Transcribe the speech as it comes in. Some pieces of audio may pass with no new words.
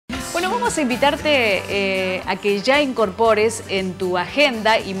Bueno, vamos a invitarte a que ya incorpores en tu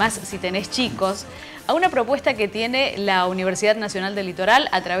agenda, y más si tenés chicos, a una propuesta que tiene la Universidad Nacional del Litoral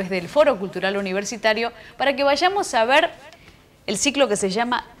a través del Foro Cultural Universitario para que vayamos a ver el ciclo que se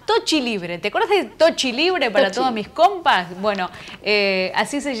llama Tochi Libre. ¿Te acuerdas de Tochi Libre para todos mis compas? Bueno,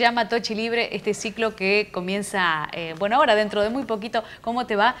 así se llama Tochi Libre, este ciclo que comienza, bueno, ahora dentro de muy poquito. ¿Cómo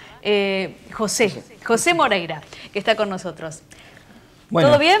te va? José Moreira, que está con nosotros. Bueno,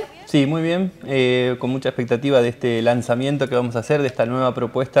 ¿todo bien? Sí, muy bien. Con mucha expectativa de este lanzamiento que vamos a hacer, de esta nueva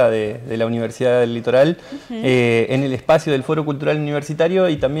propuesta de la Universidad del Litoral, en el espacio del Foro Cultural Universitario,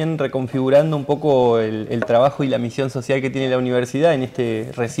 y también reconfigurando un poco el trabajo y la misión social que tiene la universidad en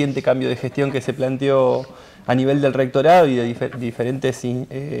este reciente cambio de gestión que se planteó a nivel del rectorado y de diferentes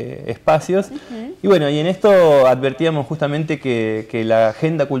espacios. Y bueno, y en esto advertíamos justamente que la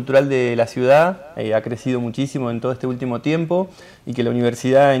agenda cultural de la ciudad ha crecido muchísimo en todo este último tiempo, y que la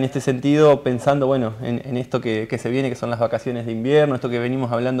universidad en este sentido, pensando bueno, en esto que se viene, que son las vacaciones de invierno, esto que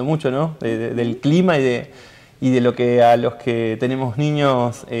venimos hablando mucho, ¿no? Del clima y de lo que a los que tenemos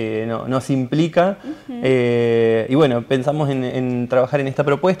niños nos implica. Y bueno, pensamos en trabajar en esta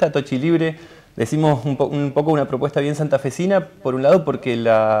propuesta, Tochi Libre. Decimos un poco una propuesta bien santafesina, por un lado porque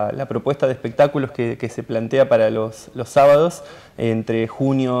la propuesta de espectáculos que se plantea para los sábados entre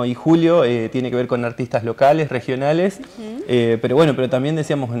junio y julio tiene que ver con artistas locales, regionales, pero bueno, pero también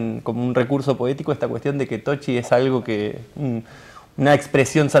decíamos como un recurso poético esta cuestión de que Tochi es algo que... una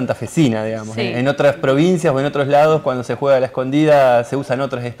expresión santafesina, digamos. Sí. En otras provincias o en otros lados, cuando se juega a la escondida, se usan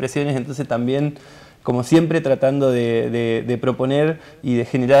otras expresiones, entonces también, como siempre, tratando de proponer y de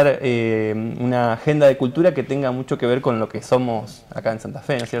generar una agenda de cultura que tenga mucho que ver con lo que somos acá en Santa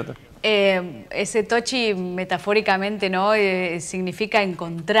Fe, ¿no es cierto? Ese Tochi, metafóricamente, ¿no? Significa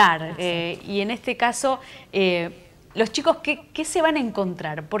encontrar, y en este caso, los chicos, ¿qué se van a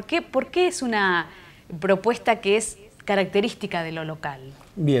encontrar? ¿Por qué es una propuesta que es característica de lo local?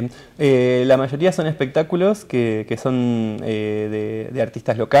 Bien, la mayoría son espectáculos que son de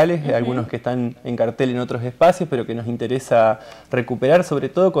artistas locales, algunos que están en cartel en otros espacios, pero que nos interesa recuperar, sobre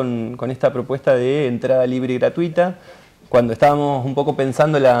todo con esta propuesta de entrada libre y gratuita. Cuando estábamos un poco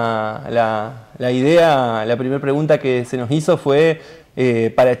pensando la idea, la primera pregunta que se nos hizo fue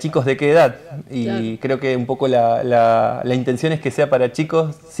 ¿para chicos de qué edad? Y claro, creo que un poco la intención es que sea para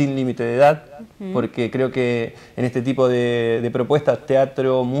chicos sin límite de edad, porque creo que en este tipo de propuestas,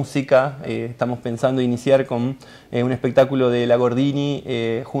 teatro, música, estamos pensando iniciar con un espectáculo de La Gordini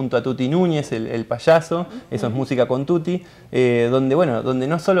junto a Tuti Núñez, el payaso. Eso es música con Tuti, donde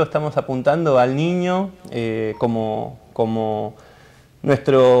no solo estamos apuntando al niño como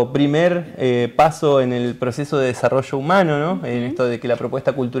nuestro primer paso en el proceso de desarrollo humano, ¿no? En esto de que la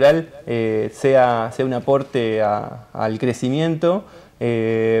propuesta cultural sea un aporte al crecimiento,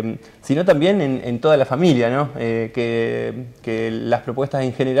 sino también en toda la familia, ¿no? Que las propuestas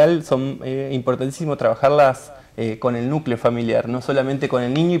en general son importantísimo trabajarlas con el núcleo familiar, no solamente con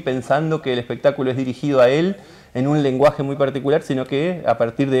el niño y pensando que el espectáculo es dirigido a él en un lenguaje muy particular, sino que a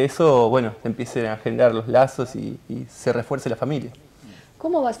partir de eso, bueno, se empiecen a generar los lazos y se refuerce la familia.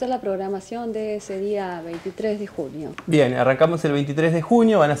 ¿Cómo va a ser la programación de ese día 23 de junio? Bien, arrancamos el 23 de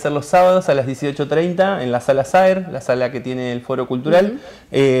junio, van a ser los sábados a las 18:30 en la sala Saer, la sala que tiene el Foro Cultural.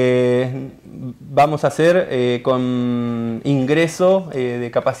 Vamos a hacer con ingreso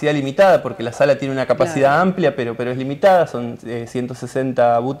de capacidad limitada, porque la sala tiene una capacidad amplia, pero es limitada, son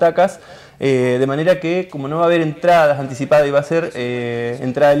 160 butacas, de manera que como no va a haber entradas anticipadas y va a ser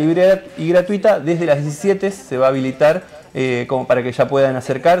entrada libre y gratuita, desde las 17 se va a habilitar como para que ya puedan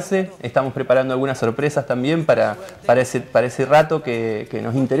acercarse. Estamos preparando algunas sorpresas también para ese rato que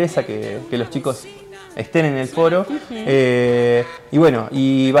nos interesa que los chicos estén en el foro. Y bueno,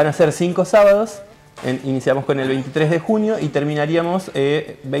 y van a ser 5 sábados. Iniciamos con el 23 de junio y terminaríamos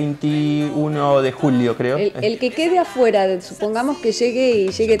 21 de julio, creo. El que quede afuera, supongamos que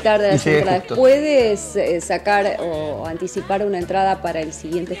llegue tarde a las entradas, ¿puedes sacar o anticipar una entrada para el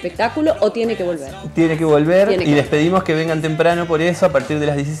siguiente espectáculo o tiene que volver? Tiene que volver y les pedimos que vengan temprano por eso, a partir de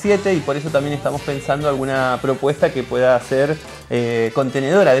las 17, y por eso también estamos pensando alguna propuesta que pueda ser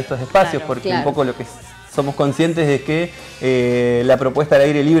contenedora de estos espacios, porque un poco lo que somos conscientes de que la propuesta al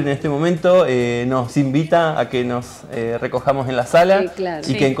aire libre en este momento nos invita a que nos recojamos en la sala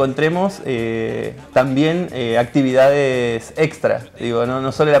y que encontremos también actividades extra. Digo,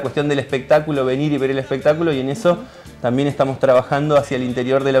 no solo la cuestión del espectáculo, venir y ver el espectáculo, y en eso también estamos trabajando hacia el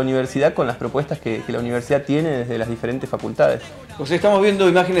interior de la universidad con las propuestas que la universidad tiene desde las diferentes facultades. O sea, estamos viendo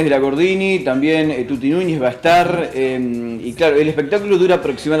imágenes de la Gordini, también Tuti Núñez va a estar, y claro, el espectáculo dura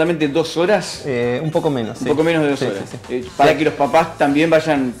aproximadamente 2 horas. Un poco menos. Un poco menos de 2 horas. Para que los papás también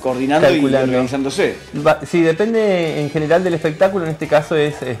vayan coordinando y organizándose. Sí, depende en general del espectáculo, en este caso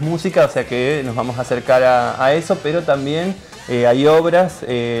es música, o sea que nos vamos a acercar a eso, pero también hay obras.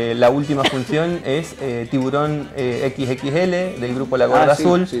 La última función es Tiburón XXL del grupo La Gorda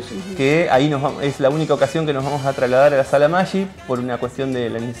Azul, que ahí es la única ocasión que nos vamos a trasladar a la Sala Maggi por una cuestión de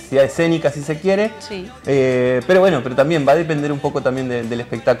la necesidad escénica, si se quiere. Pero bueno, pero también va a depender un poco también del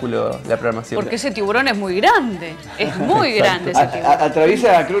espectáculo, la programación. Porque ese tiburón es muy grande, es muy grande ese tiburón.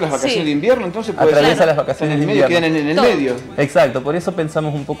 Atraviesa, creo, las vacaciones de invierno, entonces puede atraviesa las vacaciones de invierno. Quedan en el medio. Exacto, por eso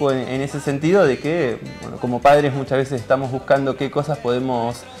pensamos un poco en ese sentido de que, bueno, como padres muchas veces estamos buscando qué cosas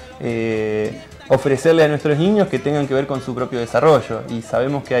podemos ofrecerle a nuestros niños que tengan que ver con su propio desarrollo, y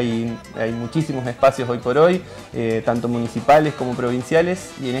sabemos que hay muchísimos espacios hoy por hoy, tanto municipales como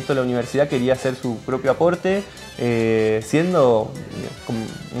provinciales, y en esto la universidad quería hacer su propio aporte, siendo como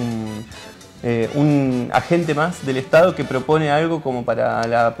un agente más del Estado que propone algo como para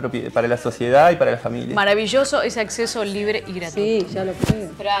la sociedad y para la familia. Maravilloso ese acceso libre y gratuito. Sí, ya lo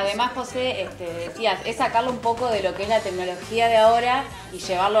creo. Pero además, José, decías, es sacarlo un poco de lo que es la tecnología de ahora y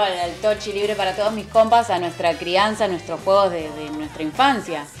llevarlo al Tochi libre para todos mis compas, a nuestra crianza, a nuestros juegos de nuestra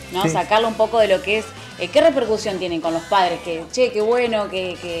infancia, ¿no? Sacarlo un poco de lo que es, ¿qué repercusión tienen con los padres? Que, che, qué bueno,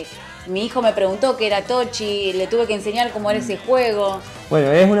 que mi hijo me preguntó qué era Tochi, le tuve que enseñar cómo era ese juego.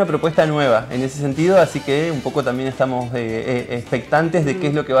 Bueno, es una propuesta nueva en ese sentido, así que un poco también estamos expectantes de qué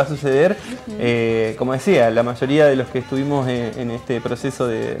es lo que va a suceder. Como decía, la mayoría de los que estuvimos en este proceso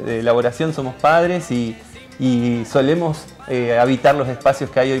de elaboración somos padres y solemos habitar los espacios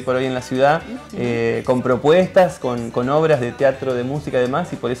que hay hoy por hoy en la ciudad, con propuestas, con obras de teatro, de música y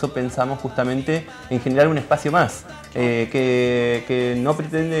demás, y por eso pensamos justamente en generar un espacio más, que no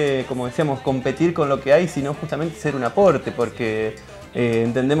pretende, como decíamos, competir con lo que hay, sino justamente ser un aporte, porque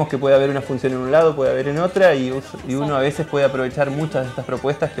entendemos que puede haber una función en un lado, puede haber en otra, y uno a veces puede aprovechar muchas de estas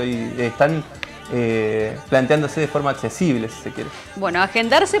propuestas que hoy están planteándose de forma accesible, si se quiere. Bueno,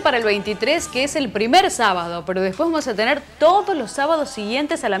 agendarse para el 23, que es el primer sábado, pero después vamos a tener todos los sábados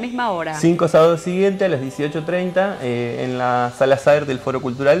siguientes a la misma hora. 5 sábados siguientes a las 18:30 en la Sala Saer del Foro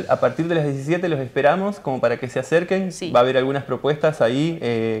Cultural. A partir de las 17 los esperamos como para que se acerquen. Va a haber algunas propuestas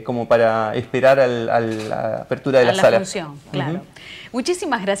ahí como para esperar a la apertura de la sala. Función, claro.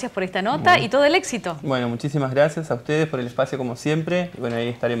 Muchísimas gracias por esta nota y todo el éxito. Bueno, muchísimas gracias a ustedes por el espacio como siempre. Y bueno, ahí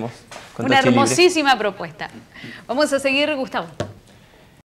estaremos con Una Tochi Libre. hermosísima propuesta. Vamos a seguir, Gustavo.